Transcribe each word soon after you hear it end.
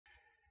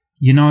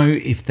You know,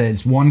 if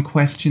there's one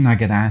question I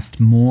get asked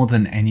more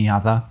than any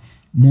other,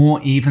 more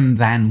even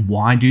than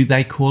why do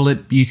they call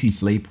it beauty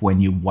sleep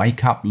when you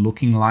wake up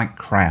looking like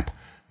crap,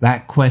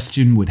 that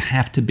question would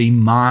have to be,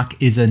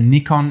 Mark, is a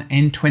Nikon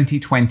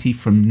N2020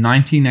 from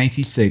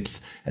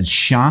 1986 as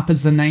sharp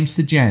as the name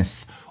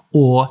suggests,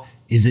 or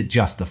is it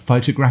just the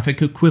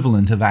photographic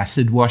equivalent of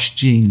acid-wash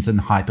jeans and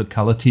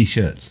hypercolor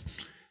t-shirts?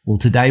 Well,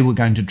 today we're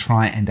going to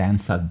try and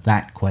answer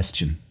that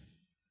question.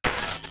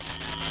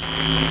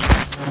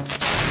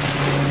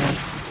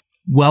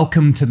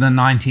 Welcome to the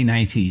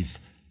 1980s.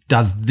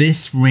 Does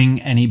this ring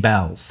any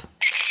bells?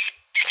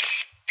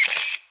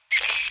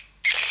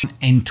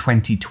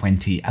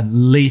 N2020, at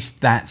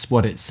least that's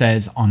what it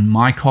says on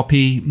my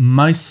copy.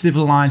 Most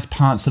civilized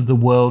parts of the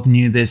world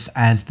knew this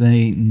as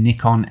the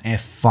Nikon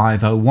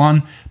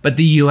F-501, but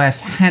the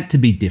US had to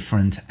be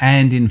different,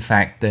 and in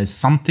fact there's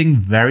something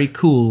very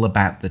cool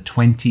about the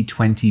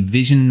 2020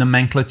 vision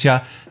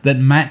nomenclature that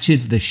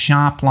matches the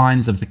sharp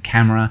lines of the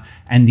camera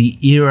and the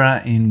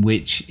era in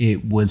which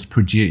it was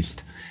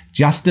produced.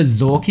 Just as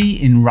Zorky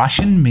in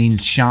Russian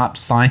means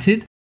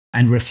sharp-sighted,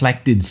 and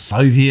reflected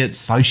Soviet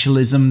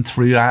socialism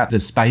throughout the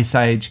space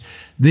age,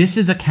 this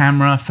is a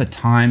camera for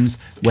times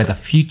where the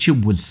future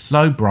was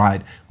so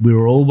bright we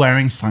were all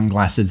wearing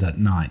sunglasses at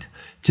night.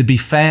 To be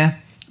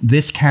fair,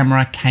 this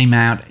camera came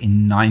out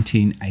in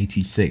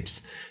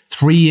 1986,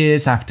 3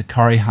 years after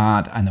Corey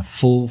Hart and a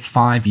full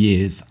 5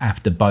 years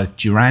after both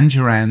Duran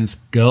Duran's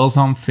Girls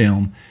on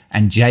Film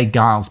and Jay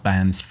Giles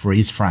Band's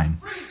Freeze Frame.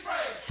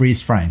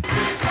 Freeze Frame.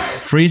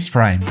 Freeze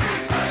Frame.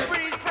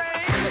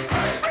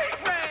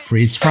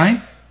 Freeze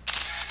frame?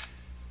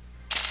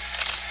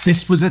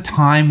 This was a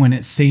time when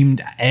it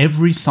seemed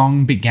every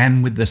song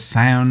began with the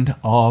sound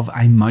of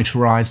a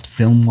motorized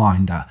film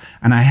winder,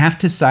 and I have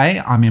to say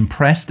I'm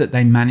impressed that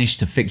they managed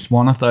to fix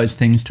one of those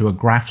things to a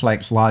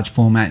Graflex large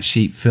format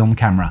sheet film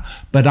camera,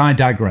 but I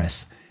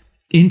digress.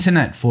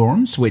 Internet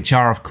forums, which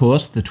are of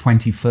course the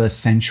 21st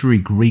century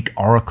Greek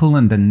oracle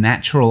and a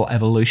natural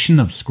evolution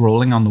of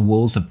scrawling on the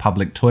walls of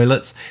public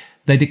toilets,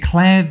 they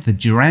declared the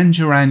Duran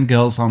Duran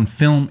Girls on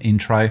Film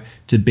intro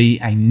to be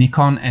a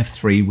Nikon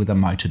F3 with a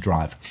motor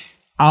drive.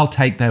 I'll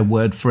take their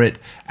word for it,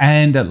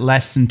 and at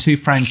less than 2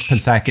 frames per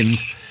second,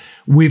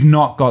 we've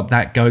not got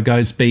that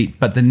Go-Go's beat,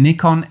 but the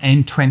Nikon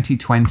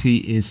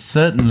N2020 is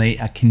certainly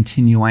a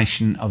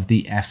continuation of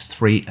the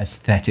F3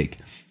 aesthetic.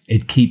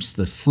 It keeps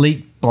the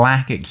sleek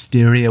black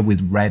exterior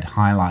with red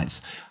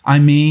highlights. I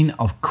mean,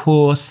 of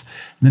course,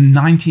 the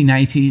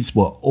 1980s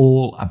were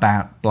all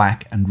about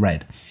black and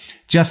red.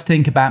 Just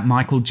think about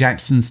Michael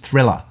Jackson's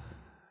Thriller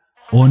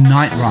or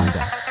Knight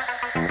Rider.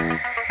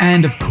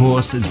 And of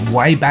course, as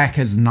way back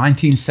as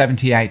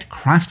 1978,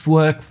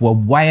 Kraftwerk were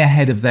way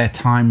ahead of their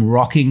time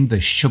rocking the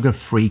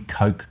sugar-free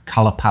Coke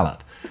color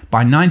palette. By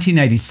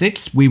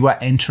 1986, we were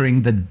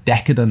entering the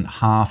decadent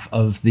half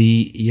of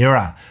the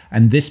era,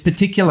 and this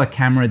particular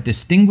camera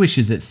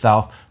distinguishes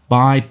itself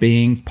by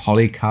being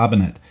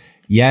polycarbonate.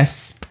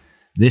 Yes,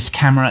 this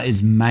camera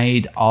is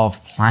made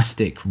of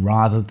plastic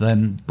rather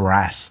than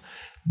brass,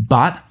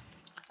 but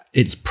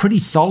it's pretty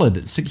solid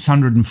at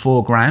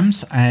 604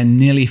 grams, and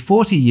nearly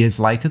 40 years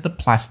later, the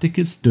plastic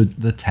has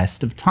stood the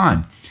test of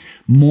time,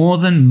 more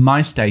than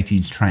most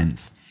 80s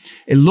trends.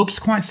 It looks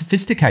quite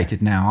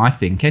sophisticated now, I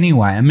think,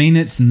 anyway. I mean,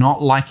 it's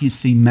not like you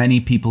see many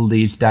people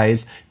these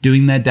days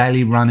doing their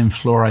daily run in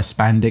fluoro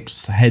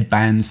spandex,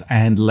 headbands,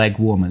 and leg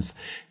warmers.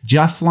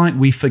 Just like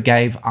we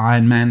forgave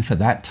Iron Man for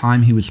that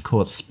time he was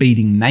caught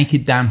speeding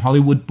naked down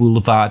Hollywood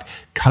Boulevard,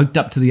 coked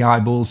up to the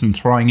eyeballs and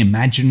throwing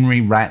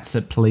imaginary rats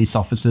at police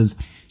officers,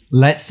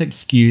 let's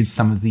excuse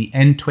some of the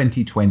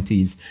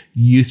N2020's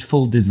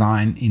youthful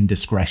design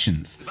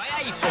indiscretions.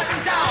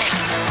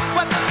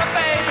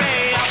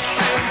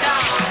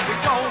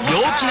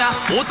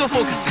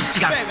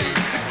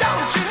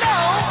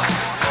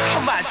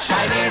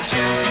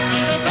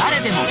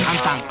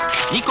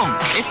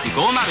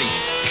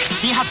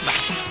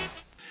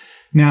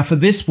 Now for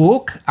this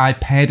walk, I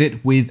paired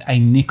it with a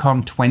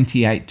Nikon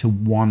 28 to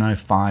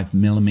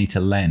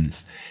 105mm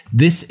lens.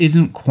 This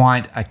isn't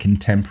quite a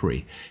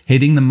contemporary,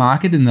 hitting the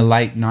market in the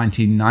late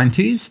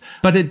 1990s,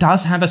 but it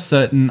does have a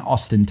certain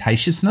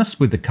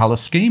ostentatiousness with the color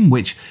scheme,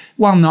 which,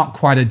 while not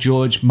quite a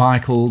George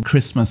Michael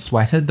Christmas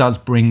sweater, does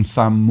bring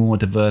some more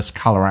diverse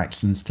color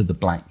accents to the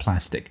black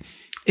plastic.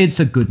 It's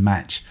a good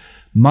match.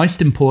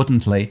 Most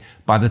importantly,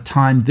 by the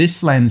time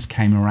this lens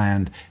came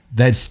around,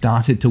 they'd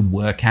started to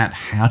work out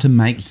how to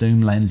make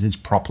zoom lenses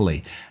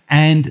properly,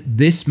 and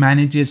this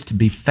manages to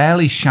be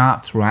fairly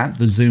sharp throughout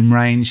the zoom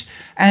range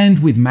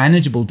and with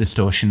manageable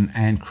distortion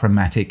and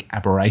chromatic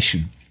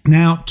aberration.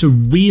 Now, to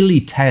really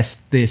test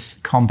this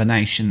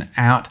combination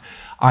out,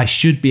 I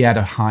should be at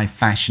a high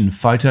fashion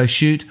photo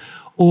shoot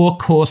or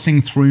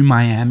coursing through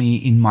Miami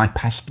in my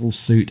pastel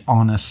suit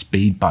on a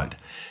speedboat.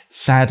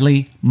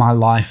 Sadly, my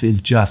life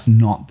is just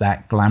not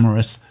that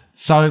glamorous,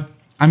 so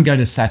I'm going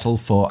to settle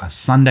for a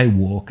Sunday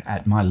walk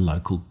at my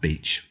local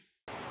beach.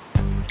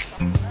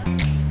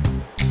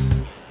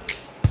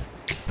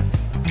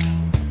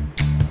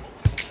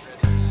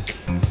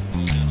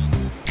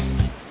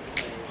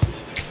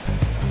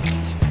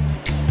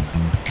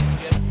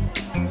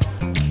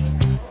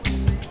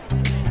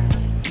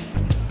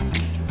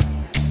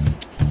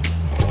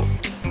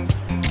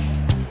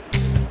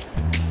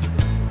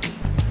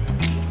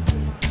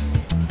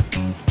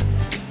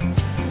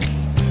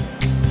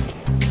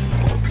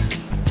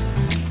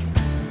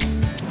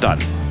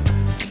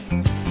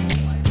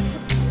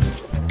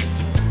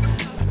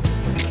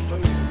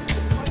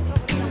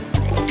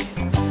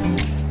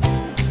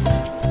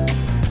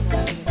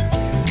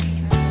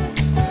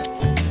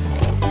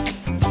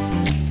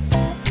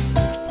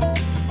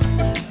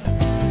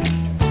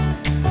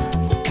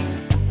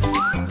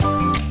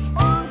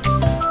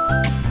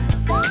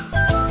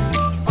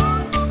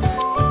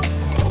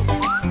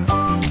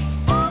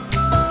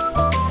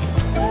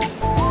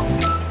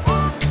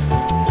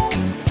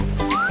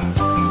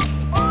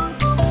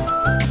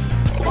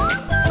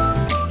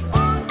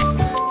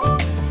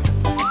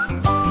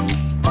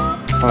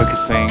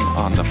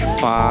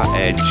 far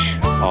edge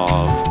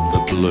of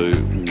the blue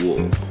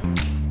wall.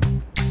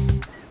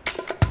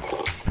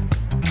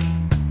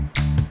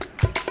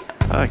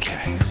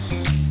 Okay.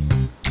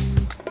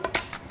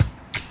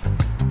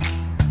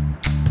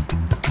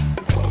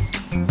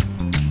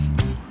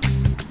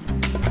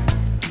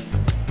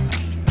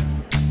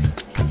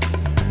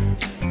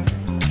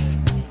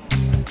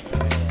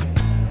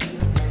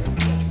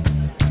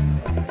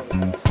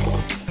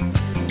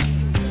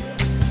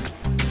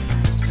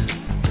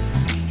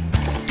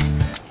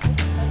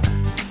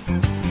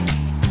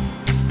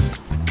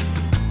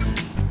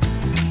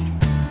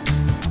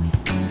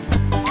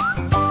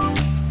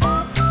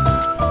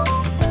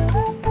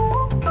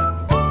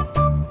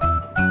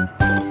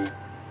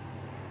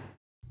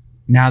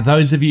 Now,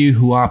 those of you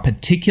who are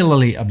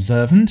particularly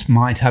observant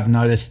might have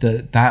noticed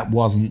that that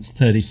wasn't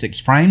 36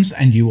 frames,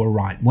 and you were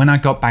right. When I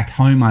got back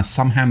home, I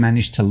somehow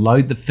managed to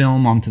load the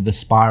film onto the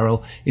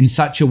spiral in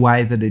such a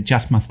way that it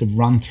just must have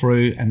run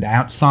through and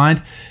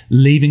outside,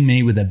 leaving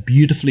me with a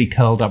beautifully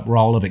curled up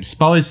roll of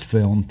exposed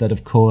film that,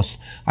 of course,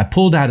 I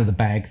pulled out of the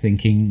bag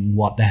thinking,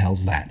 what the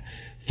hell's that?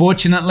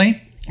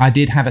 Fortunately, I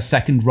did have a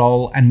second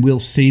roll, and we'll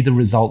see the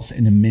results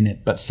in a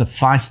minute, but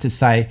suffice to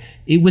say,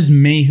 it was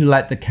me who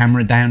let the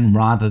camera down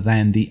rather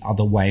than the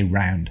other way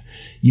round.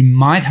 You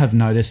might have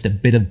noticed a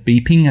bit of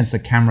beeping as the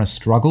camera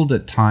struggled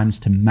at times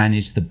to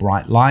manage the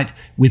bright light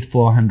with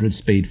 400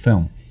 speed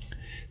film.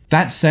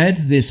 That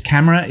said, this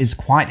camera is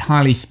quite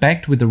highly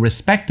spec'd with a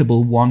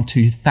respectable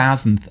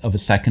 1/2000th of a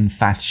second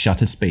fast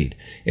shutter speed.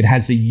 It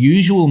has the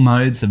usual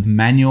modes of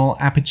manual,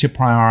 aperture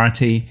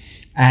priority,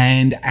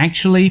 and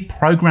actually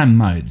program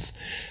modes.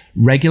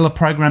 Regular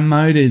program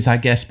mode is, I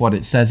guess, what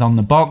it says on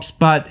the box,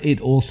 but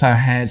it also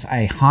has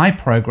a high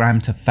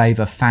program to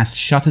favor fast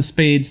shutter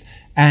speeds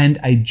and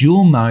a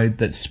dual mode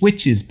that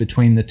switches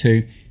between the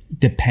two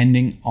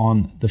depending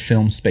on the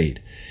film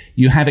speed.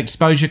 You have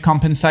exposure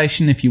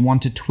compensation if you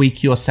want to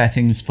tweak your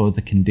settings for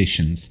the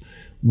conditions.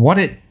 What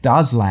it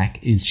does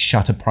lack is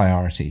shutter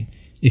priority.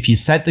 If you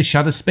set the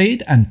shutter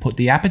speed and put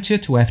the aperture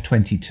to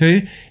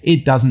f/22,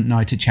 it doesn't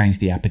know to change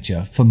the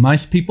aperture. For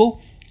most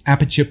people,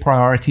 aperture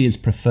priority is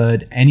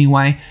preferred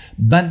anyway,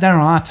 but there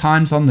are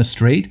times on the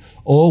street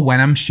or when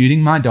I'm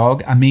shooting my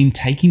dog,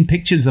 taking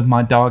pictures of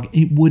my dog,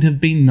 it would have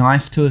been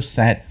nice to have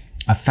set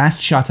a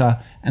fast shutter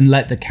and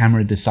let the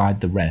camera decide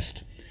the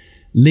rest.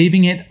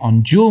 Leaving it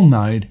on dual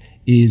mode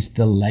is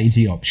the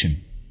lazy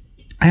option.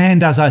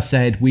 And as I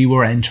said, we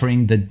were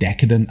entering the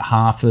decadent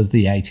half of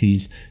the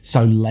 80s,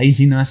 so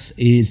laziness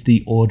is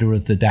the order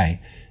of the day.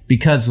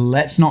 Because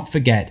let's not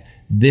forget,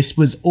 this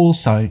was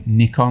also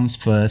Nikon's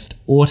first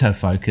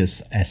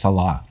autofocus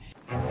SLR.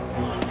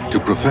 To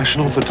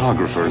professional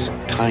photographers,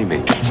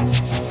 timing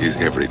is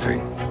everything.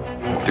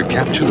 To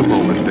capture the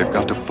moment, they've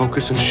got to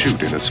focus and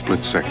shoot in a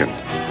split second,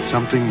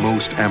 something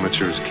most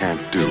amateurs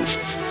can't do.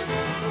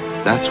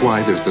 That's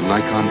why there's the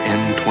Nikon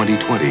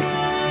N2020.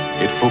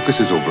 It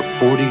focuses over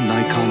 40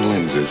 Nikon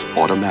lenses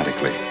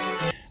automatically.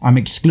 I'm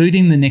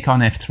excluding the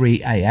Nikon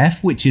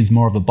F3AF, which is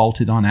more of a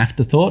bolted-on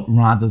afterthought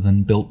rather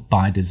than built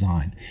by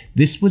design.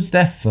 This was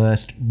their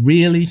first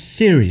really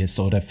serious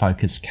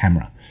autofocus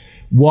camera.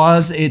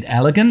 Was it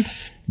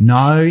elegant?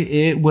 No,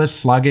 it was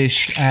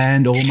sluggish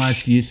and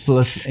almost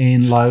useless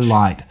in low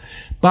light.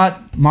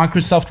 But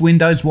Microsoft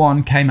Windows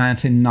 1 came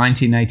out in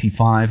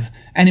 1985,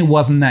 and it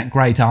wasn't that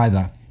great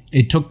either.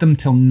 It took them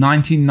till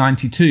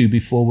 1992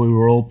 before we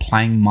were all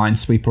playing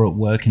Minesweeper at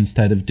work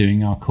instead of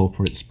doing our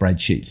corporate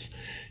spreadsheets.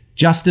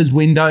 Just as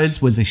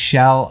Windows was a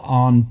shell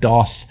on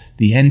DOS,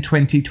 the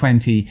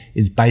N2020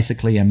 is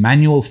basically a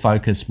manual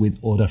focus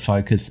with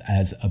autofocus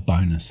as a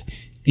bonus.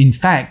 In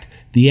fact,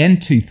 the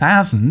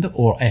N2000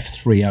 or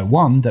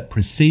F-301 that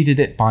preceded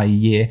it by a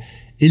year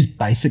is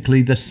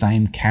basically the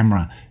same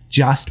camera,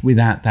 just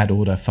without that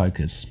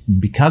autofocus.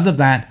 Because of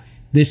that,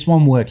 this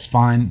one works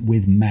fine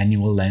with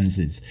manual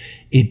lenses.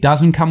 It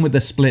doesn't come with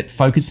a split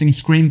focusing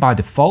screen by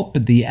default,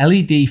 but the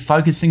LED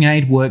focusing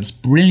aid works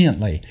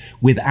brilliantly,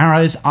 with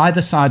arrows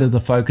either side of the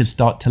focus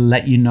dot to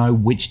let you know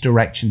which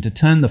direction to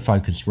turn the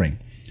focus ring.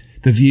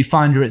 The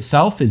viewfinder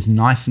itself is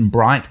nice and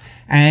bright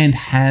and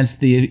has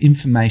the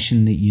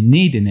information that you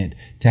need in it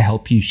to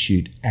help you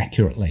shoot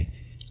accurately.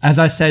 As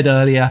I said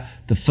earlier,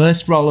 the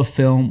first roll of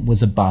film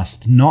was a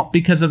bust, not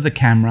because of the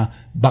camera,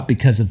 but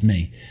because of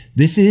me.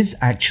 This is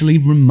actually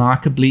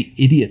remarkably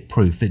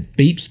idiot-proof. It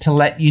beeps to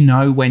let you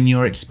know when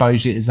your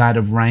exposure is out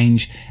of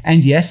range,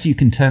 and yes, you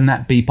can turn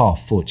that beep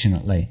off,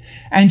 fortunately.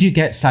 And you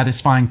get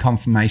satisfying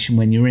confirmation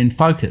when you're in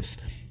focus.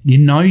 You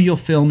know your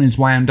film is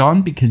wound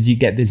on because you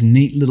get this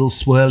neat little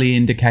swirly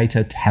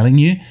indicator telling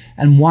you,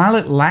 and while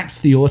it lacks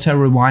the auto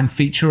rewind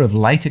feature of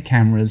later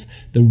cameras,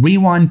 the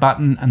rewind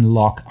button and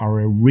lock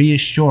are a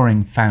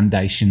reassuring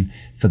foundation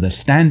for the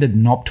standard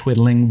knob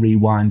twiddling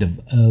rewind of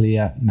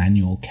earlier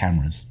manual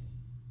cameras.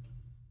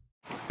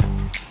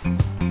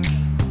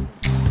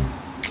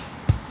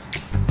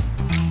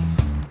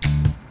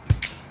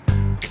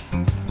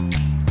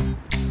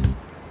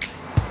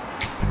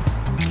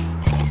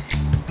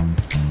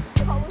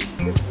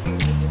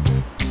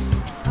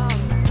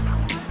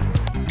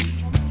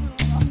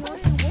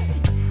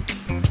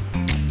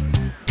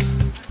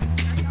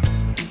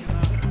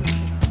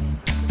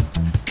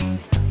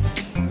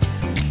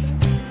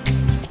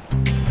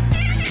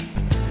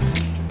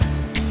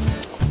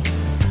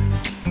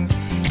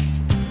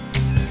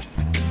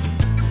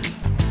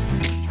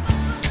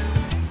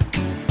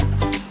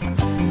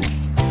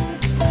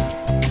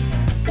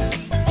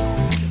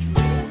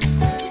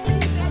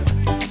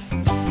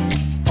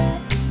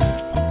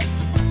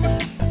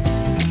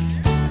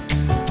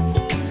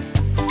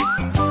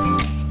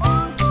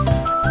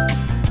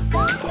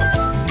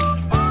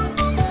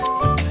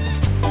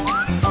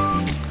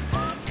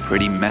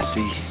 pretty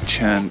messy,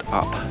 churned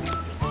up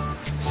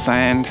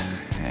sand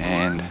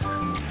and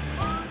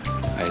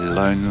a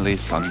lonely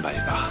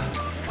sunbather.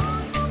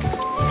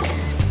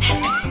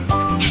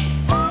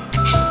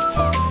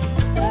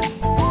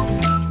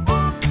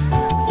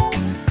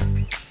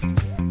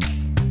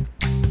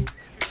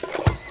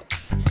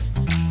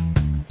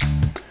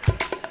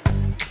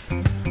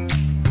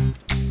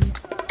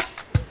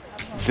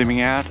 Zooming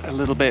out a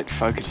little bit,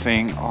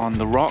 focusing on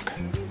the rock.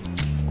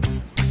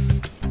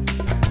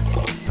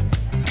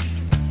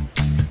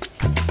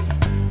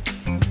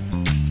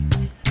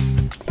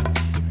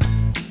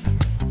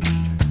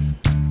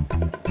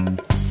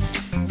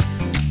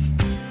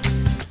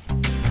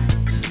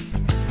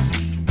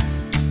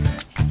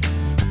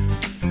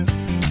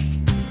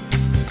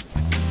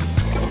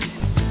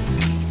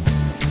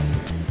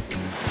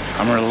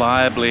 I'm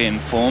reliably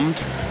informed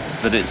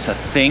that it's a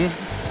thing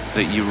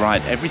that you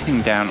write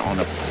everything down on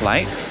a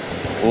plate,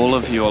 all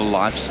of your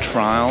life's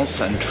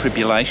trials and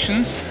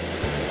tribulations,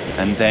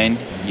 and then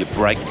you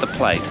break the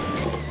plate.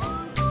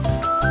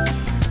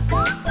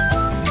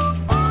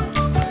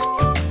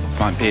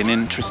 Might be an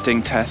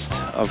interesting test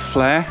of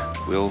flare.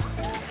 We'll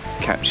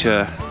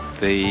capture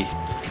the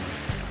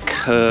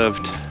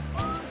curved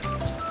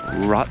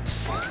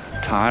ruts,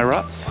 tire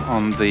ruts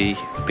on the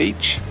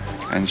beach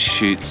and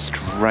shoot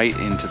straight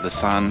into the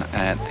sun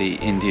at the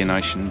Indian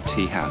Ocean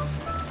tea house.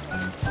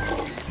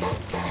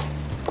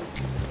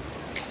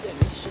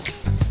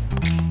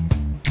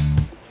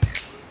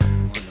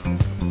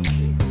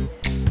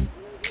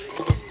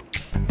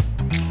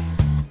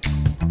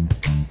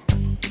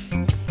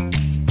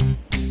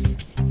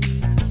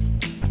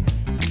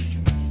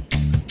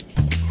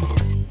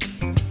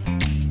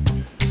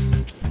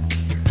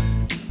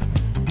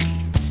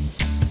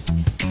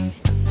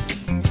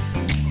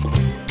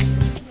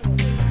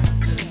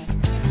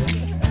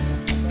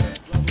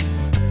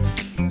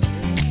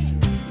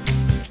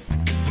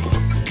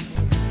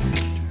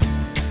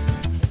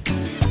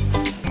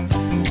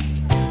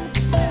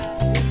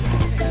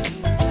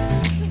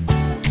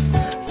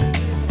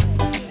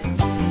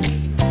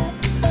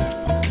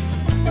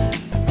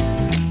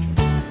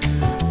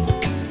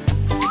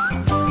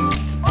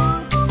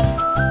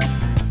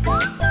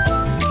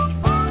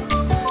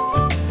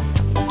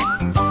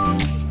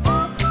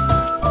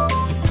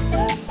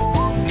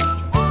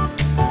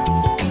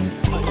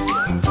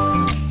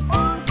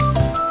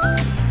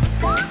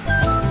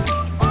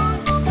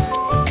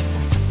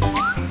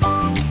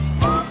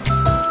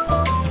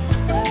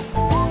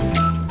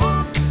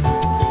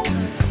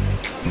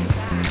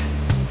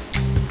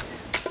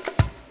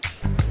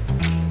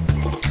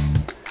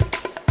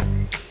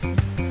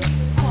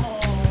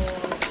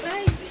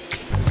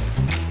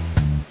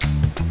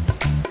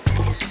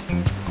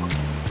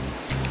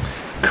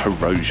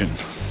 Corrosion.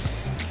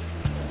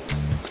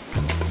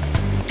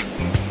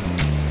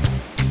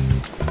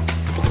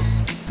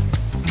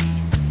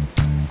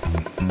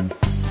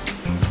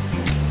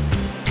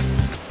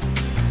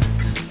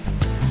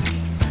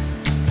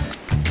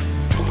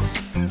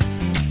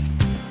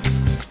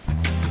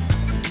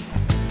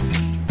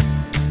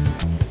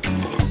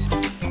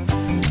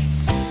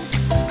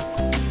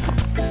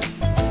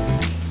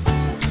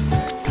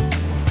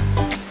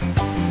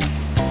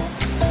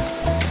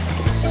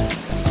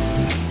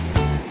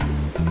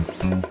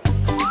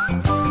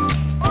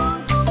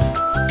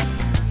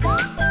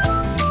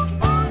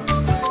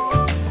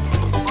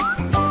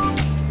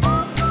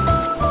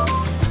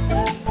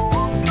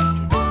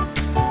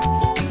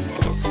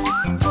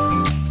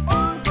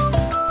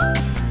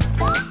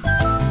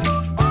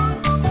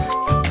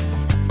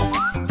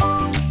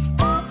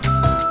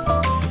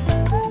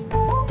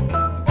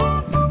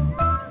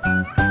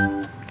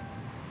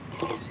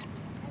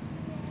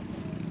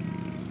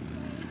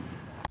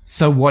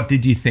 So what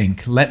did you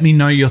think? Let me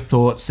know your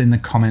thoughts in the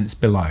comments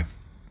below.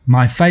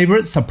 My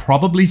favorites are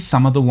probably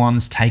some of the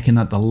ones taken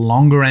at the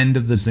longer end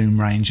of the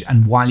zoom range,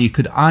 and while you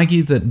could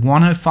argue that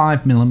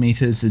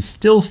 105mm is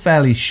still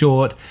fairly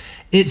short,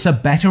 it's a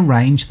better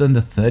range than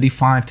the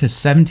 35 to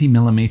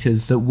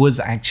 70mm that was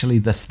actually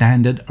the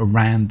standard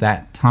around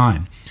that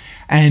time.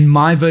 And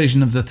my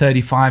version of the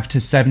 35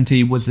 to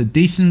 70 was a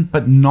decent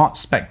but not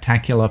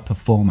spectacular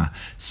performer.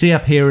 See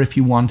up here if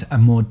you want a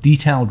more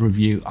detailed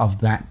review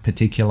of that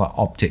particular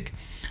optic.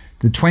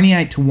 The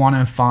 28 to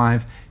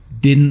 105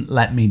 didn't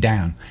let me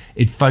down.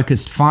 It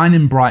focused fine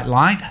in bright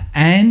light,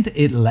 and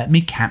it let me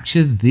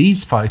capture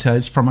these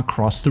photos from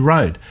across the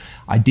road.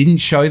 I didn't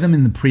show them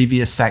in the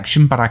previous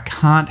section, but I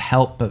can't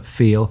help but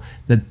feel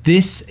that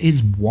this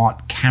is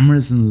what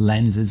cameras and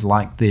lenses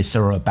like this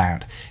are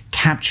about.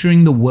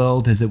 Capturing the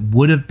world as it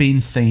would have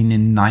been seen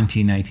in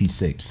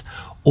 1986.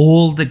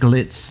 All the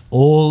glitz,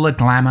 all the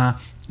glamour,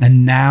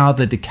 and now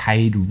the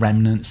decayed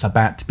remnants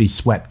about to be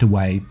swept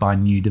away by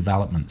new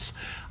developments.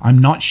 I'm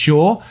not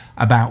sure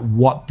about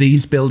what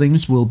these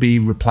buildings will be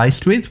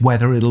replaced with,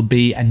 whether it'll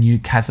be a new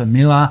Casa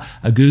Miller,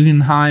 a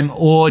Guggenheim,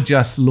 or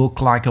just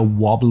look like a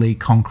wobbly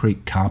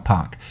concrete car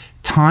park.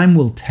 Time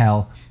will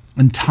tell,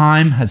 and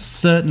time has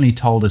certainly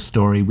told a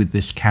story with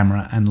this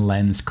camera and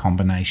lens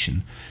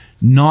combination.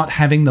 Not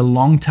having the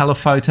long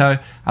telephoto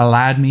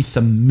allowed me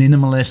some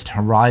minimalist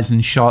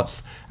horizon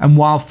shots, and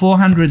while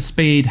 400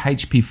 speed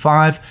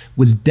HP5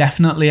 was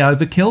definitely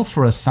overkill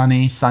for a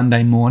sunny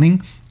Sunday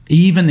morning,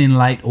 even in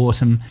late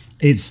autumn,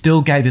 it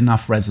still gave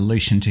enough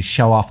resolution to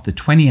show off the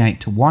 28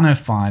 to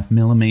 105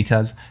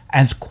 millimeters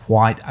as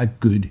quite a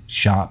good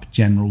sharp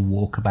general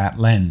walkabout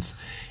lens.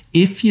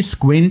 If you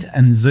squint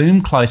and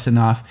zoom close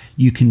enough,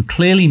 you can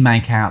clearly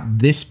make out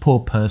this poor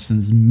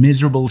person's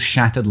miserable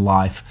shattered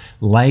life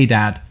laid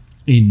out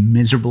in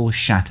miserable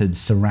shattered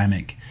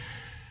ceramic.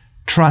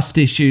 Trust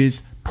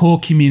issues, poor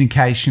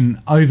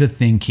communication,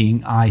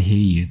 overthinking, I hear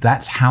you.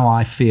 That's how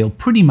I feel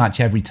pretty much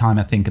every time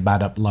I think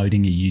about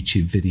uploading a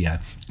YouTube video.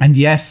 And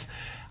yes,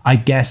 I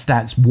guess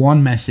that's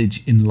one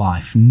message in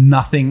life.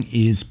 Nothing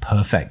is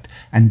perfect.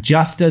 And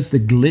just as the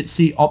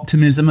glitzy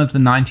optimism of the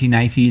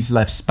 1980s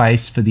left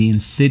space for the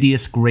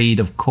insidious greed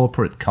of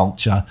corporate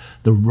culture,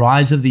 the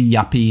rise of the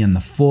yuppie and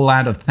the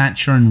fallout of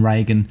Thatcher and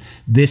Reagan,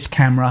 this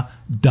camera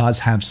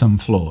does have some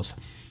flaws.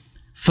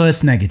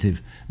 First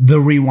negative, the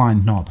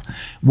rewind knob.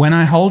 When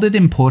I hold it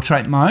in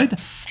portrait mode,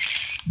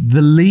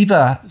 the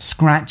lever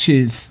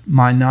scratches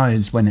my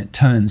nose when it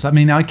turns. I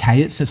mean,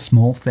 okay, it's a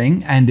small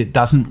thing and it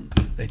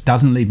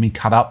doesn't leave me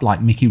cut up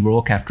like Mickey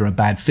Rourke after a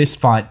bad fist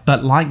fight,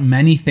 but like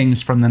many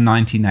things from the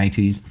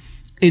 1980s,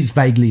 it's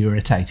vaguely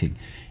irritating.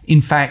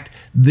 In fact,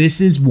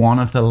 this is one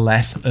of the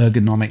less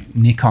ergonomic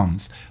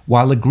Nikons.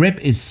 While the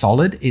grip is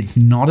solid, it's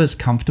not as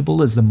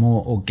comfortable as the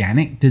more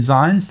organic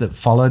designs that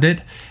followed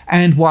it.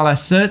 And while I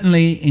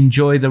certainly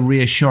enjoy the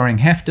reassuring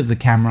heft of the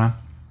camera,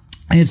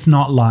 it's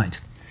not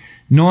light.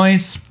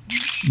 Noise,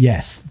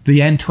 yes, the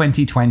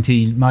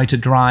N2020 motor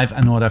drive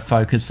and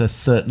autofocus are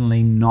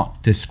certainly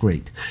not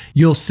discreet.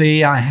 You'll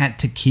see I had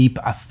to keep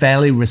a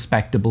fairly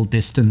respectable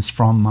distance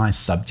from my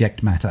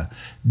subject matter.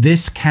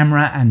 This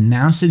camera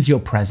announces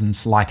your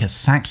presence like a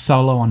sax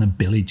solo on a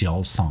Billy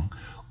Joel song.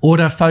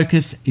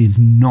 Autofocus is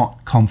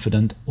not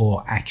confident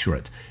or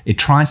accurate. It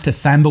tries to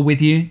samba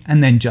with you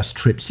and then just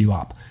trips you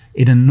up.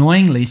 It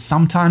annoyingly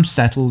sometimes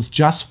settles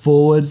just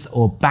forwards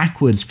or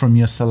backwards from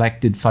your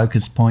selected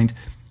focus point,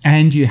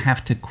 and you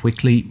have to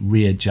quickly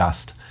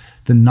readjust.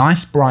 The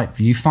nice bright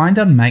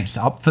viewfinder makes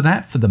up for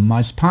that for the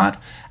most part,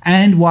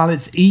 and while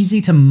it's easy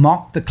to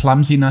mock the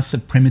clumsiness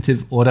of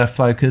primitive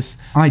autofocus,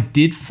 I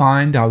did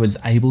find I was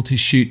able to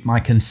shoot my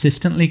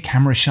consistently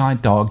camera-shy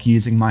dog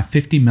using my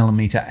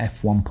 50mm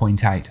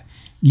f1.8.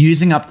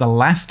 Using up the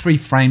last 3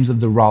 frames of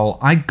the roll,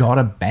 I got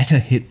a better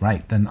hit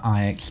rate than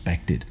I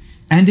expected.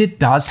 And it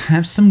does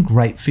have some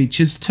great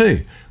features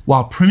too.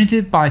 While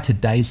primitive by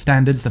today's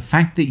standards, the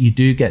fact that you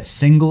do get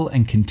single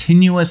and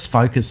continuous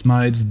focus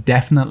modes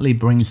definitely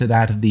brings it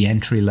out of the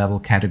entry-level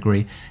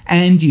category,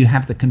 and you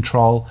have the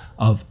control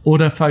of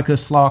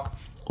autofocus lock,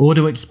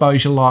 auto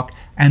exposure lock,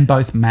 and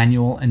both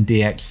manual and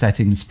DX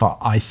settings for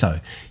ISO.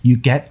 You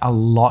get a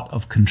lot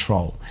of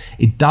control.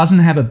 It doesn't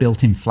have a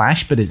built-in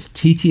flash, but its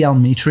TTL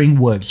metering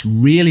works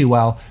really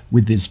well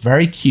with this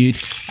very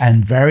cute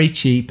and very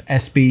cheap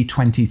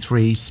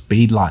SB23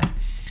 speed light.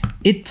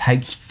 It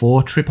takes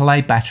 4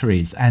 AAA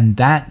batteries, and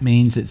that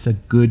means it's a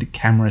good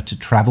camera to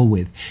travel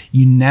with.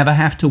 You never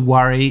have to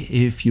worry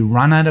if you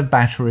run out of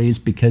batteries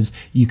because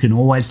you can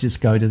always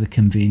just go to the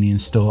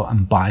convenience store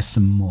and buy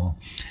some more.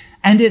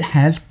 And it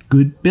has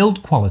good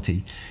build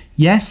quality.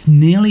 Yes,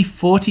 nearly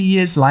 40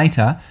 years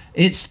later,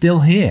 it's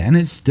still here and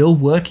it's still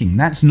working.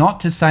 That's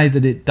not to say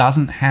that it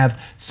doesn't have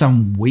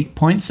some weak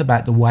points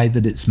about the way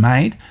that it's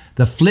made.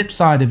 The flip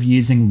side of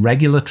using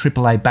regular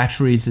AAA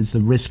batteries is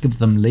the risk of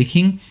them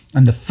leaking.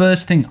 And the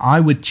first thing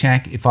I would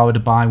check if I were to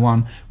buy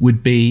one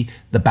would be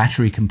the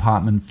battery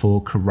compartment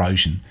for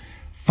corrosion.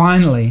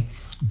 Finally,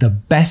 the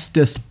best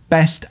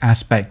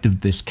aspect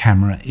of this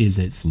camera is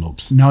its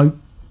looks. No,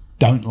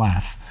 don't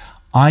laugh.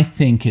 I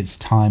think its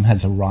time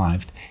has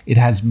arrived. It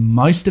has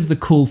most of the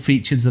cool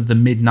features of the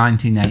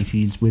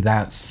mid-1980s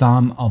without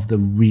some of the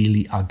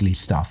really ugly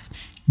stuff.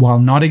 While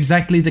not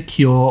exactly the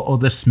Cure or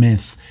the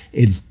Smiths,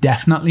 it's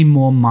definitely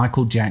more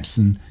Michael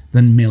Jackson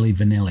than Milli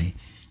Vanilli.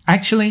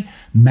 Actually,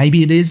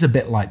 maybe it is a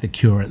bit like the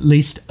Cure, at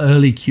least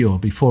early Cure,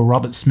 before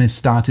Robert Smith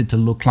started to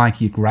look like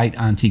your great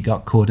auntie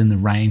got caught in the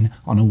rain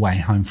on her way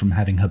home from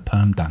having her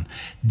perm done.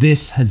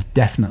 This has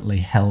definitely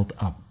held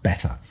up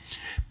better.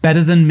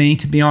 Better than me,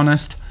 to be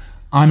honest.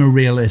 I'm a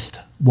realist.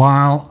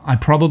 While I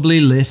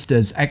probably list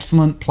as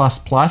excellent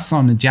 ++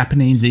 on a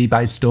Japanese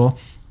eBay store,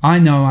 I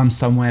know I'm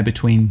somewhere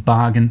between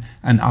bargain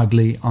and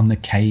ugly on the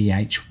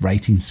KEH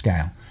rating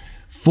scale.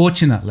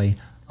 Fortunately,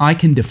 I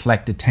can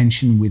deflect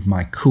attention with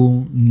my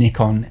cool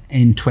Nikon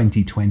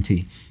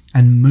N2020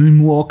 and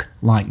moonwalk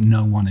like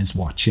no one is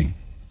watching.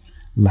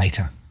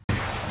 Later.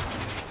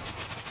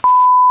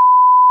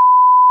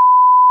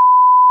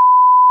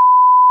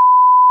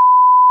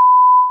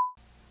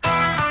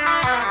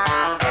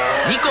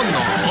 Nikon の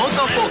オー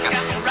トフォーカス、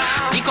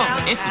ニコン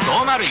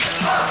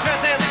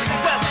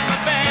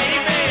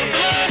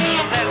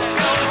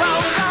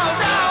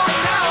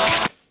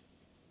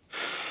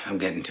F-501。I'm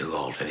getting too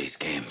old for these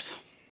games.